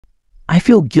I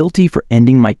feel guilty for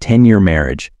ending my 10-year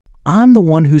marriage. I'm the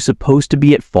one who's supposed to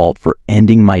be at fault for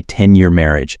ending my 10-year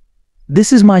marriage.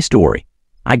 This is my story.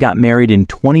 I got married in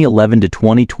 2011 to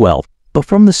 2012, but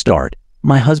from the start,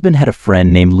 my husband had a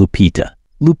friend named Lupita.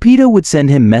 Lupita would send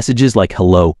him messages like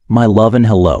hello, my love, and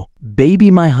hello, baby.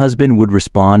 My husband would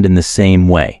respond in the same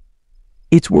way.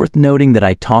 It's worth noting that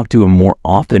I talked to him more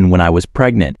often when I was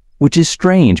pregnant, which is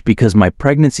strange because my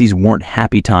pregnancies weren't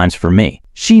happy times for me.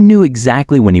 She knew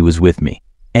exactly when he was with me,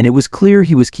 and it was clear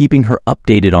he was keeping her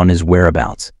updated on his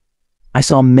whereabouts. I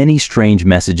saw many strange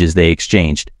messages they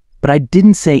exchanged, but I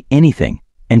didn't say anything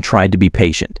and tried to be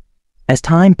patient. As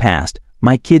time passed,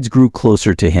 my kids grew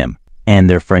closer to him, and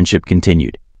their friendship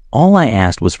continued. All I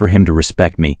asked was for him to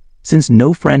respect me, since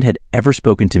no friend had ever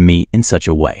spoken to me in such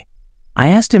a way. I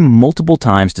asked him multiple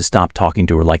times to stop talking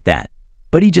to her like that,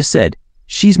 but he just said,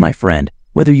 "She's my friend,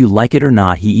 whether you like it or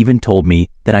not." He even told me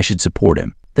that I should support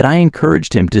him, that I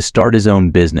encouraged him to start his own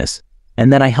business,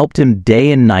 and that I helped him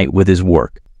day and night with his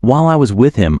work. While I was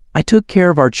with him, I took care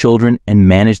of our children and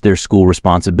managed their school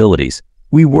responsibilities.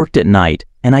 We worked at night,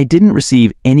 and I didn't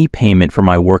receive any payment for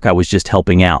my work. I was just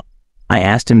helping out. I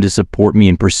asked him to support me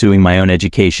in pursuing my own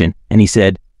education, and he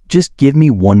said, "Just give me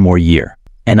 1 more year,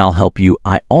 and I'll help you."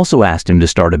 I also asked him to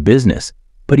start a business,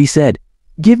 but he said,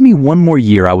 "Give me 1 more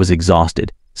year." I was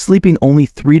exhausted, sleeping only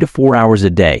 3 to 4 hours a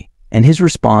day, and his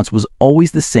response was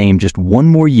always the same, just 1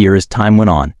 more year. As time went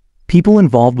on, people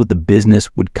involved with the business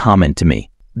would comment to me,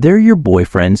 "They're your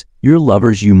boyfriends, your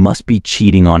lovers, you must be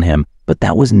cheating on him," but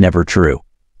that was never true.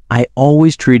 I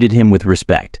always treated him with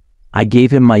respect. I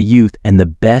gave him my youth and the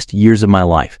best years of my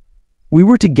life. We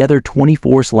were together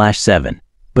 24/7,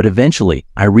 but eventually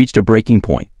I reached a breaking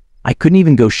point. I couldn't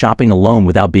even go shopping alone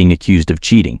without being accused of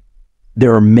cheating.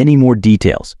 There are many more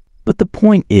details, but the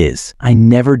point is, I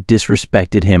never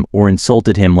disrespected him or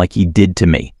insulted him like he did to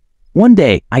me. One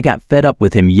day, I got fed up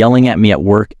with him yelling at me at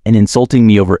work and insulting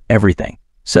me over everything.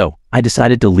 So I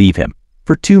decided to leave him.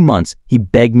 For 2 months, he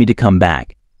begged me to come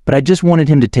back, but I just wanted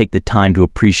him to take the time to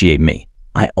appreciate me.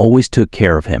 I always took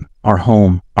care of him, our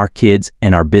home, our kids,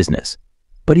 and our business.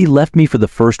 But he left me for the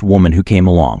first woman who came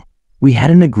along. We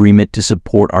had an agreement to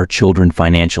support our children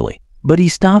financially, but he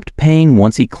stopped paying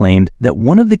once he claimed that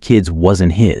one of the kids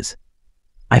wasn't his.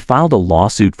 I filed a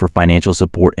lawsuit for financial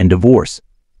support and divorce.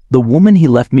 The woman he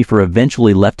left me for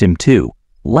eventually left him too,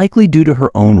 likely due to her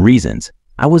own reasons.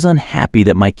 I was unhappy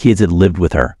that my kids had lived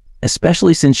with her,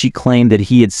 especially since she claimed that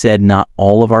he had said not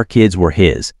all of our kids were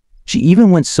his. She even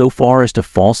went so far as to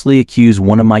falsely accuse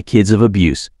one of my kids of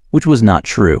abuse, which was not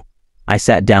true. I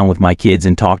sat down with my kids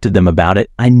and talked to them about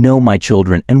it. I know my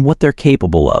children and what they're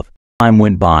capable of. Time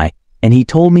went by, and he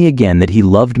told me again that he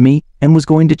loved me and was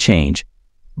going to change.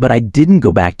 But I didn't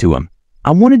go back to him. I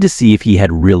wanted to see if he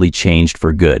had really changed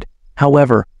for good.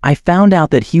 However, I found out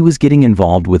that he was getting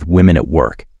involved with women at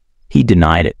work. He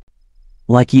denied it,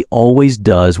 like he always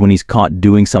does when he's caught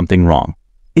doing something wrong.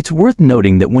 It's worth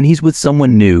noting that when he's with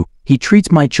someone new, he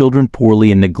treats my children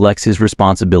poorly and neglects his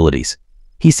responsibilities.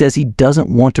 He says he doesn't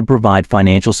want to provide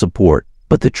financial support,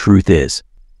 but the truth is,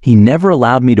 he never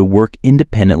allowed me to work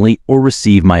independently or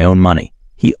receive my own money.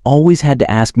 He always had to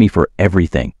ask me for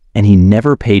everything, and he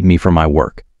never paid me for my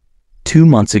work. 2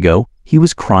 months ago, he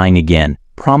was crying again,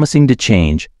 promising to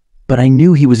change, but I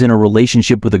knew he was in a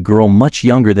relationship with a girl much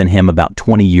younger than him, about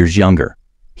 20 years younger.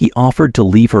 He offered to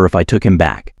leave her if I took him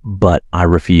back, but I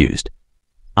refused.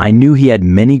 I knew he had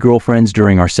many girlfriends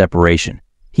during our separation.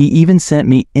 He even sent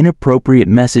me inappropriate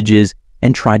messages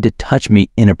and tried to touch me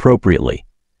inappropriately.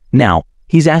 Now,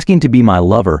 he's asking to be my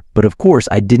lover, but of course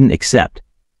I didn't accept.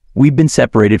 We've been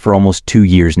separated for almost 2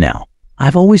 years now.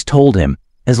 I've always told him,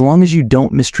 as long as you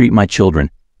don't mistreat my children,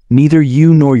 neither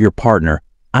you nor your partner,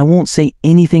 I won't say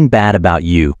anything bad about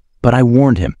you, but I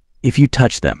warned him, if you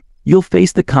touch them, you'll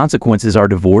face the consequences. Our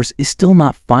divorce is still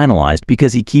not finalized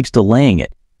because he keeps delaying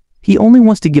it. He only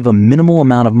wants to give a minimal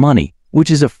amount of money,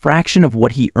 which is a fraction of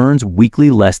what he earns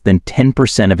weekly, less than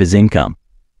 10% of his income.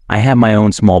 I have my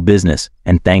own small business,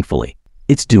 and thankfully,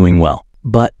 it's doing well.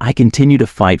 But I continue to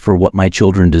fight for what my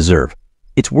children deserve.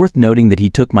 It's worth noting that he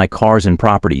took my cars and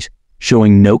properties,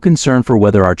 showing no concern for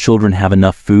whether our children have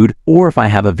enough food or if I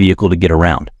have a vehicle to get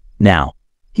around. Now,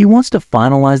 he wants to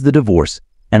finalize the divorce,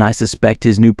 and I suspect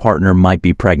his new partner might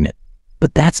be pregnant.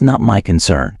 But that's not my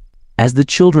concern, as the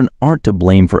children aren't to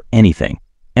blame for anything.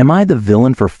 Am I the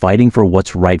villain for fighting for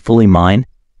what's rightfully mine?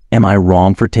 Am I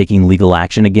wrong for taking legal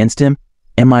action against him?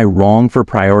 Am I wrong for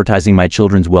prioritizing my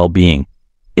children's well-being?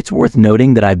 It's worth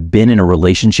noting that I've been in a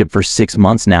relationship for 6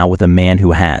 months now with a man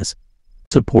who has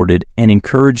supported and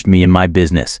encouraged me in my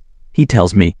business. He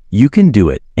tells me, "You can do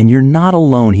it, and you're not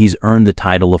alone." He's earned the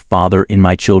title of father in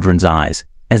my children's eyes,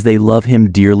 as they love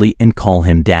him dearly and call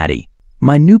him daddy.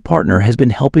 My new partner has been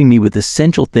helping me with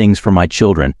essential things for my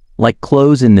children, like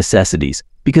clothes and necessities,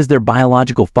 because their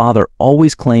biological father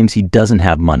always claims he doesn't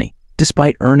have money,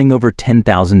 despite earning over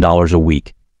 $10,000 a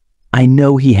week. I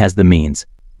know he has the means,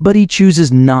 but he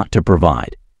chooses not to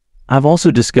provide. I've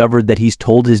also discovered that he's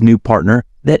told his new partner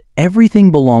that everything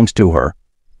belongs to her,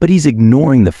 but he's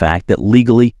ignoring the fact that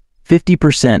legally,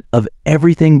 50% of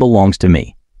everything belongs to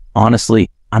me. Honestly,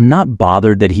 I'm not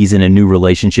bothered that he's in a new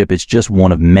relationship. It's just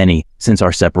one of many since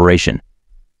our separation.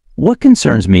 What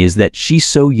concerns me is that she's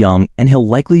so young and he'll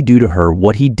likely do to her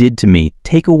what he did to me,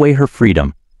 take away her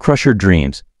freedom, crush her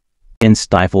dreams, and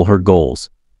stifle her goals.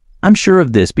 I'm sure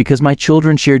of this because my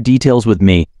children share details with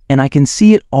me and I can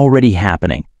see it already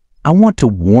happening. I want to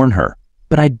warn her,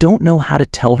 but I don't know how to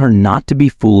tell her not to be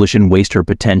foolish and waste her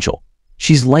potential.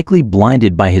 She's likely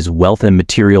blinded by his wealth and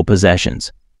material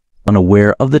possessions,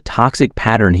 unaware of the toxic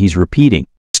pattern he's repeating.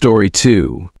 Story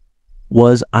 2.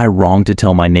 Was I wrong to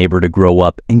tell my neighbor to grow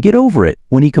up and get over it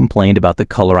when he complained about the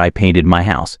color I painted my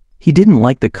house? He didn't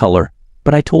like the color,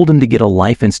 but I told him to get a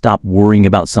life and stop worrying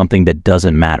about something that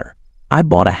doesn't matter. I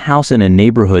bought a house in a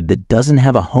neighborhood that doesn't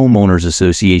have a homeowners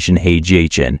association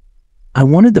HHN. I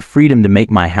wanted the freedom to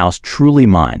make my house truly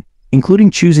mine,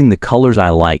 including choosing the colors I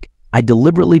like. I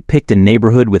deliberately picked a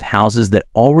neighborhood with houses that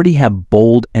already have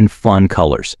bold and fun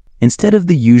colors, instead of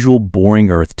the usual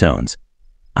boring earth tones.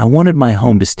 I wanted my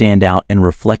home to stand out and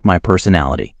reflect my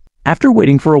personality. After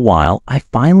waiting for a while, I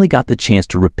finally got the chance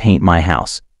to repaint my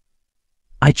house.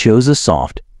 I chose a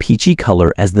soft, peachy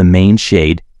color as the main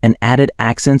shade and added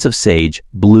accents of sage,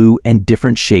 blue, and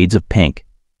different shades of pink.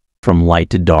 From light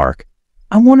to dark,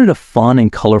 I wanted a fun and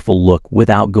colorful look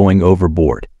without going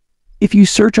overboard. If you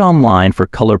search online for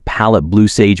color palette blue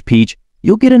sage peach,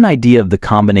 you'll get an idea of the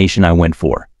combination I went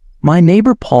for. My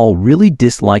neighbor Paul really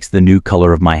dislikes the new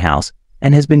color of my house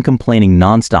and has been complaining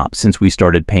nonstop since we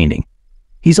started painting.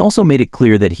 He's also made it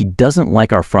clear that he doesn't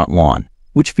like our front lawn,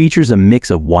 which features a mix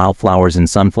of wildflowers and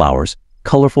sunflowers,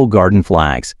 colorful garden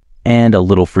flags, and a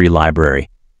little free library.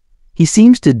 He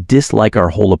seems to dislike our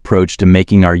whole approach to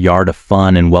making our yard a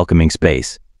fun and welcoming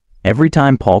space. Every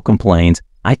time Paul complains,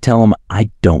 I tell him I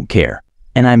don't care,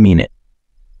 and I mean it.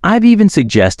 I've even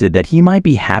suggested that he might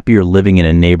be happier living in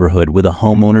a neighborhood with a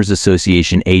homeowners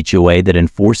association HOA that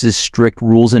enforces strict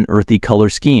rules and earthy color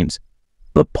schemes.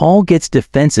 But Paul gets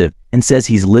defensive and says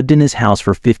he's lived in his house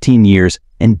for 15 years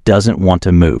and doesn't want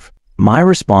to move. My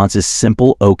response is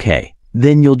simple: okay,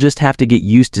 then you'll just have to get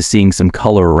used to seeing some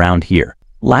color around here.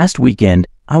 Last weekend,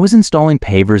 I was installing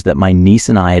pavers that my niece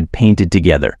and I had painted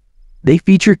together. They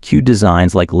feature cute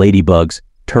designs like ladybugs,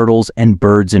 turtles, and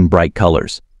birds in bright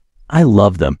colors. I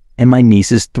love them, and my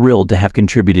niece is thrilled to have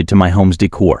contributed to my home's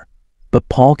decor. But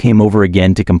Paul came over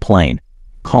again to complain,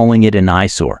 calling it an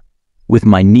eyesore. With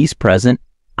my niece present,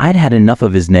 I'd had enough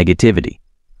of his negativity.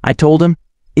 I told him,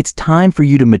 it's time for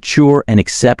you to mature and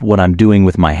accept what I'm doing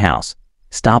with my house.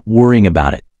 Stop worrying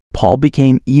about it. Paul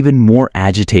became even more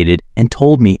agitated and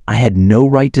told me I had no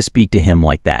right to speak to him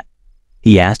like that.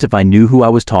 He asked if I knew who I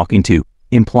was talking to,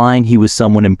 implying he was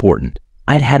someone important.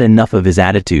 I'd had enough of his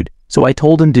attitude, so I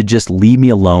told him to just leave me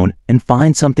alone and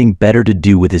find something better to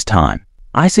do with his time.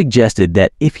 I suggested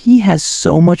that if he has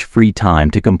so much free time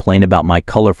to complain about my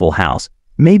colorful house,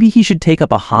 maybe he should take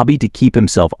up a hobby to keep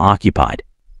himself occupied.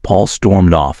 Paul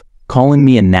stormed off, calling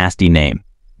me a nasty name.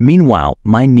 Meanwhile,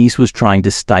 my niece was trying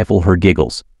to stifle her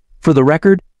giggles. For the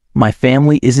record, my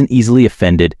family isn't easily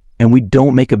offended, and we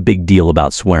don't make a big deal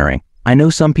about swearing. I know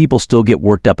some people still get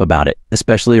worked up about it,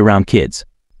 especially around kids.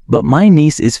 But my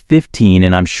niece is 15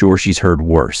 and I'm sure she's heard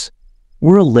worse.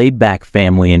 We're a laid-back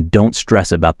family and don't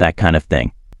stress about that kind of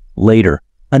thing. Later,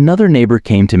 another neighbor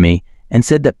came to me and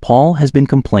said that Paul has been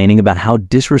complaining about how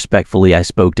disrespectfully I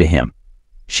spoke to him.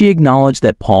 She acknowledged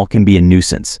that Paul can be a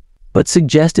nuisance, but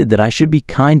suggested that I should be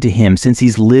kind to him since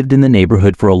he's lived in the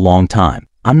neighborhood for a long time.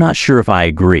 I'm not sure if I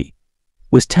agree.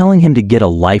 Was telling him to get a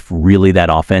life really that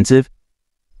offensive?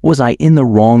 Was I in the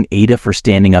wrong, Ada, for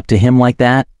standing up to him like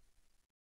that?